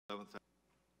11th.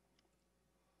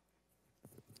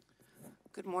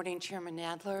 Good morning, Chairman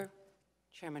Nadler,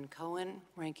 Chairman Cohen,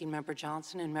 Ranking Member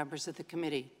Johnson, and members of the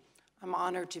committee. I'm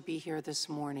honored to be here this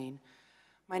morning.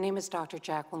 My name is Dr.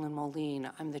 Jacqueline Moline.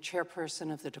 I'm the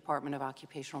chairperson of the Department of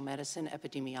Occupational Medicine,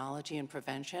 Epidemiology, and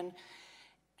Prevention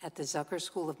at the Zucker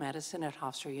School of Medicine at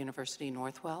Hofstra University,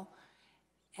 Northwell,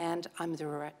 and I'm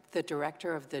the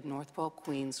director of the Northwell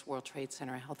Queens World Trade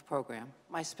Center Health Program.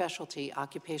 My specialty,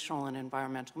 occupational and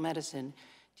environmental medicine,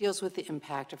 deals with the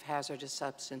impact of hazardous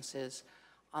substances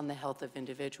on the health of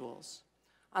individuals.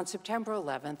 On September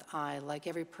 11th, I, like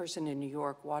every person in New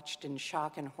York, watched in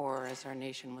shock and horror as our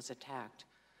nation was attacked.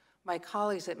 My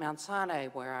colleagues at Mount Sinai,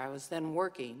 where I was then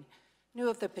working, knew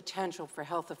of the potential for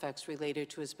health effects related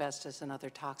to asbestos and other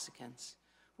toxicants.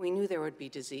 We knew there would be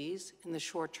disease in the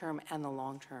short term and the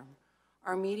long term.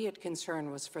 Our immediate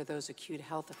concern was for those acute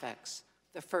health effects,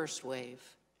 the first wave.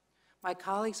 My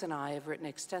colleagues and I have written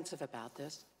extensively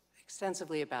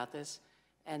about this,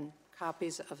 and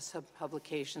copies of some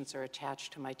publications are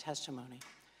attached to my testimony.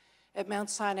 At Mount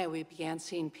Sinai, we began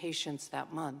seeing patients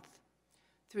that month.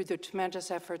 Through the tremendous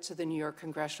efforts of the New York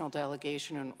Congressional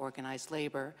Delegation on Organized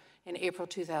Labor, in April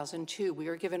 2002, we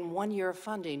were given 1 year of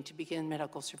funding to begin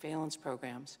medical surveillance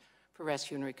programs for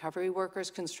rescue and recovery workers,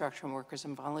 construction workers,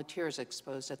 and volunteers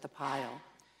exposed at the pile.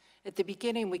 At the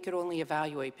beginning, we could only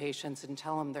evaluate patients and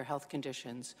tell them their health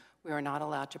conditions. We were not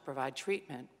allowed to provide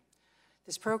treatment.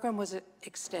 This program was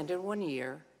extended 1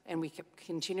 year, and we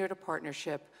continued a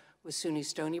partnership with SUNY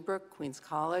Stony Brook, Queens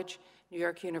College, New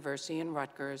York University, and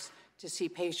Rutgers to see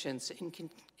patients in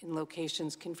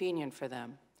locations convenient for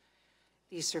them.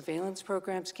 These surveillance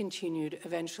programs continued,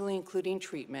 eventually including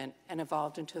treatment, and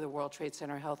evolved into the World Trade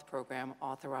Center Health Program,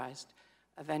 authorized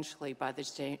eventually by the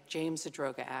James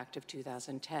Zadroga Act of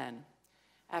 2010.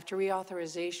 After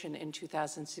reauthorization in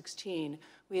 2016,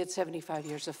 we had 75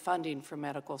 years of funding for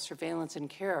medical surveillance and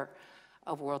care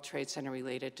of World Trade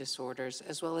Center-related disorders,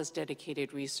 as well as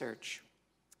dedicated research.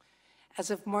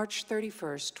 As of March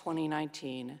 31st,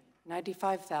 2019,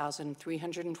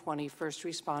 95,320 first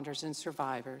responders and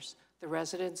survivors, the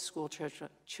residents, school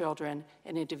children,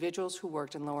 and individuals who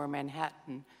worked in Lower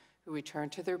Manhattan who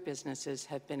returned to their businesses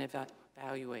have been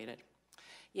evaluated.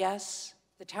 Yes,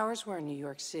 the towers were in New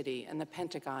York City and the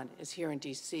Pentagon is here in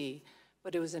DC,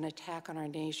 but it was an attack on our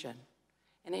nation.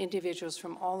 And individuals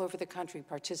from all over the country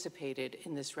participated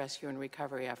in this rescue and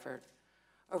recovery effort.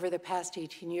 Over the past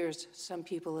 18 years, some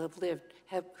people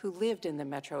who lived in the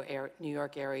metro New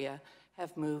York area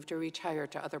have moved or retired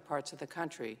to other parts of the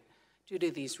country. Due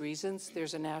to these reasons,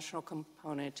 there's a national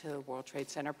component to the World Trade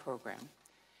Center program.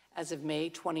 As of May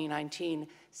 2019,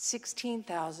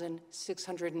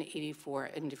 16,684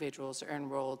 individuals are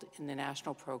enrolled in the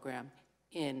national program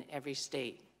in every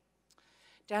state.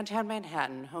 Downtown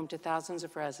Manhattan, home to thousands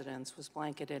of residents, was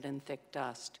blanketed in thick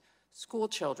dust. School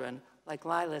children, like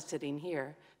Lila sitting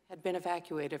here, had been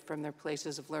evacuated from their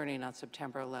places of learning on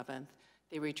September 11th.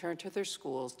 They returned to their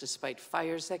schools despite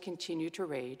fires that continued to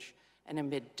rage and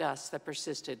amid dust that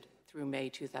persisted through May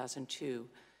 2002.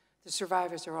 The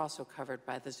survivors are also covered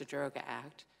by the Zadroga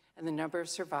Act, and the number of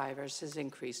survivors has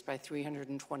increased by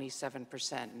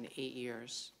 327% in 8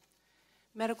 years.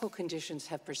 Medical conditions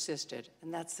have persisted,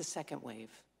 and that's the second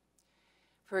wave.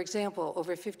 For example,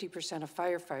 over 50% of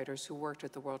firefighters who worked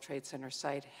at the World Trade Center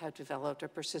site have developed a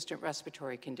persistent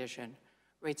respiratory condition.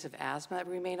 Rates of asthma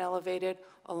remain elevated,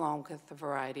 along with a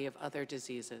variety of other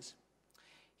diseases.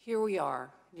 Here we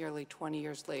are, nearly 20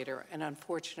 years later, and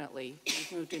unfortunately,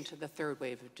 we've moved into the third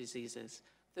wave of diseases,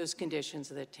 those conditions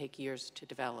that take years to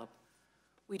develop.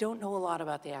 We don't know a lot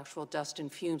about the actual dust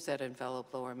and fumes that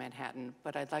envelop Lower Manhattan,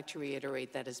 but I'd like to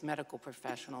reiterate that as medical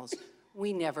professionals,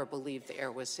 we never believed the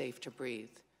air was safe to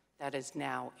breathe. That is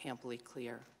now amply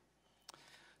clear.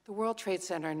 The World Trade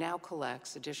Center now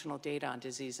collects additional data on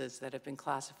diseases that have been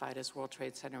classified as World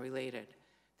Trade Center related.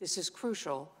 This is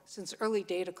crucial since early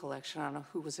data collection on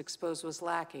who was exposed was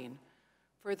lacking.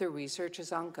 Further research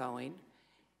is ongoing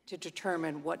to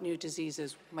determine what new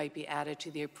diseases might be added to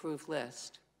the approved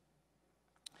list.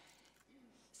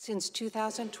 Since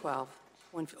 2012,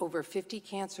 when over 50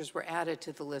 cancers were added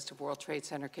to the list of World Trade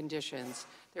Center conditions,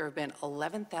 there have been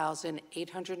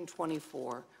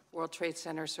 11,824 World Trade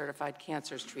Center certified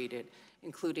cancers treated,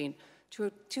 including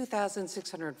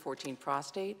 2,614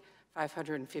 prostate,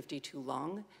 552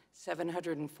 lung,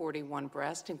 741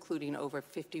 breast, including over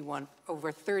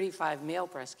 35 male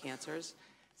breast cancers,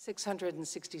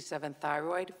 667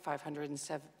 thyroid,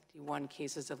 571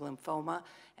 cases of lymphoma,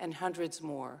 and hundreds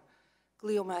more.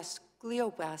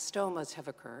 Glioblastomas have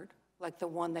occurred, like the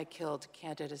one that killed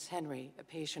Candidace Henry, a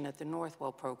patient at the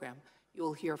Northwell program. You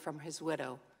will hear from his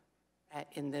widow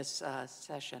in this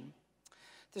session.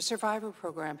 The Survivor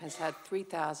Program has had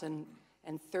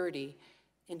 3,030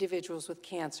 individuals with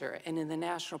cancer, and in the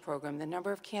national program, the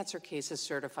number of cancer cases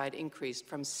certified increased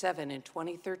from 7 in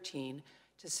 2013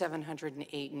 to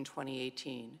 708 in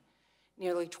 2018.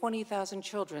 Nearly 20,000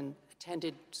 children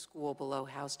attended school below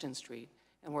Houston Street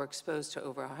and were exposed to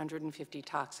over 150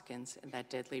 toxicants in that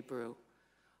deadly brew.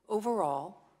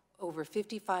 Overall, over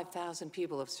 55,000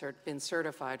 people have been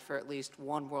certified for at least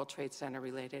one World Trade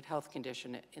Center-related health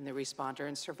condition in the responder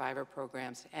and survivor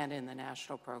programs and in the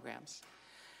national programs.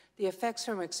 The effects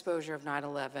from exposure of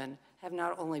 9/11 have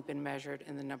not only been measured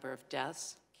in the number of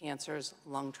deaths, cancers,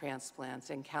 lung transplants,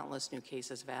 and countless new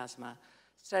cases of asthma.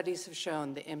 Studies have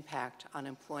shown the impact on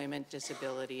employment,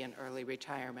 disability, and early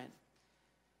retirement.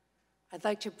 I'd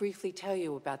like to briefly tell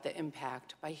you about the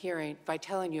impact by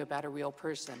telling you about a real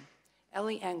person.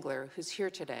 Ellie Engler, who's here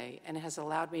today and has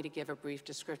allowed me to give a brief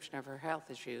description of her health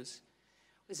issues,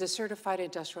 was a certified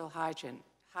industrial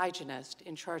hygienist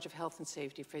in charge of health and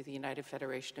safety for the United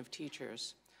Federation of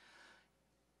Teachers.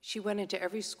 She went into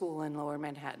every school in Lower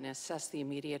Manhattan and assessed the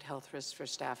immediate health risks for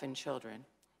staff and children.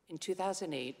 In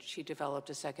 2008, she developed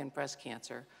a second breast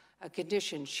cancer, a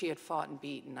condition she had fought and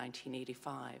beat in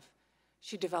 1985.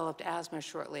 She developed asthma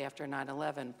shortly after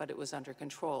 9/11, but it was under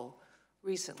control.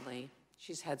 Recently,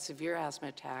 she's had severe asthma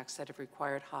attacks that have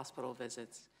required hospital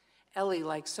visits. Ellie,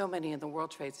 like so many in the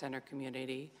World Trade Center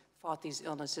community, fought these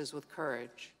illnesses with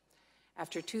courage.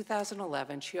 After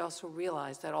 2011, she also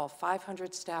realized that all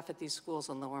 500 staff at these schools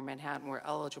in Lower Manhattan were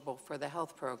eligible for the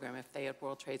health program if they had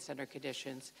World Trade Center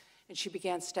conditions, and she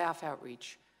began staff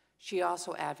outreach. She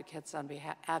also advocates on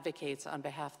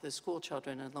behalf of the school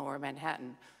children in Lower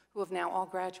Manhattan, who have now all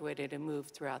graduated and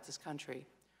moved throughout this country.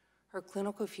 Her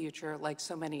clinical future, like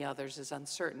so many others, is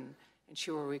uncertain, and she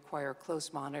will require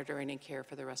close monitoring and care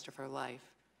for the rest of her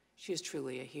life. She is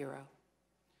truly a hero.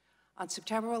 On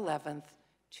September 11th,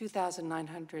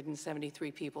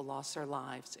 2,973 people lost their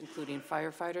lives, including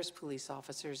firefighters, police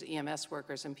officers, EMS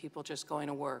workers, and people just going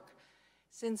to work.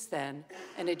 Since then,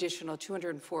 an additional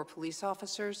 204 police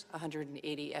officers,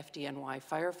 180 FDNY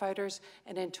firefighters,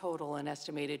 and in total, an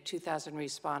estimated 2,000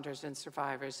 responders and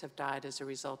survivors have died as a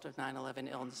result of 9/11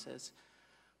 illnesses.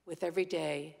 With every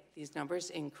day, these numbers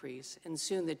increase, and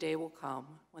soon the day will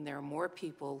come when there are more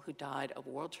people who died of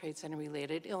World Trade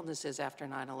Center-related illnesses after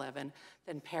 9/11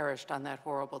 than perished on that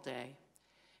horrible day.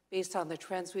 Based on the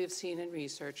trends we have seen in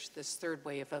research, this third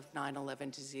wave of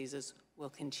 9/11 diseases will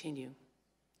continue.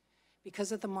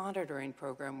 Because of the monitoring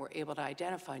program, we're able to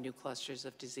identify new clusters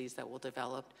of disease that will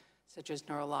develop, such as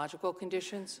neurological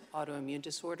conditions, autoimmune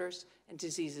disorders, and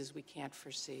diseases we can't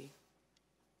foresee.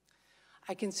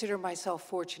 I consider myself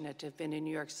fortunate to have been in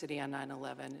New York City on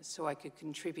 9/11 so I could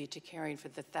contribute to caring for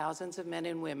the thousands of men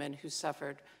and women who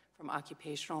suffered from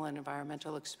occupational and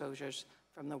environmental exposures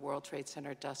from the World Trade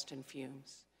Center dust and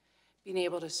fumes. Being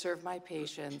able to serve my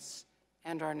patients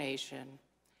and our nation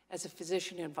as a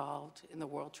physician involved in the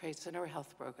World Trade Center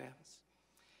health programs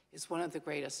is one of the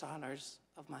greatest honors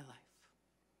of my life.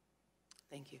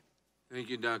 Thank you. Thank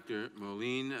you, Dr.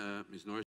 Moline. Ms. North.